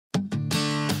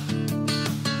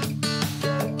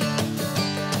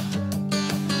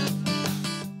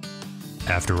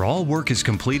After all work is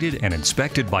completed and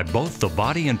inspected by both the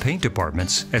body and paint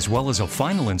departments, as well as a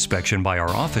final inspection by our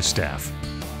office staff,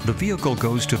 the vehicle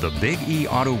goes to the Big E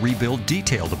Auto Rebuild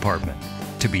Detail Department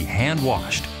to be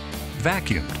hand-washed,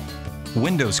 vacuumed,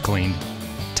 windows cleaned,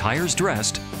 tires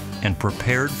dressed, and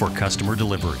prepared for customer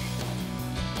delivery.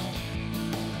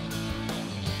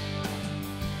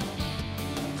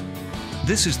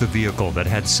 This is the vehicle that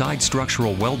had side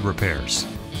structural weld repairs.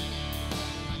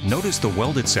 Notice the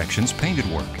welded sections painted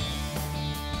work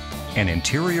and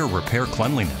interior repair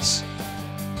cleanliness.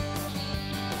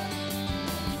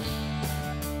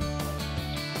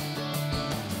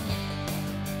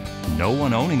 No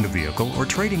one owning the vehicle or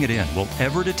trading it in will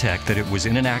ever detect that it was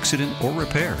in an accident or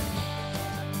repair.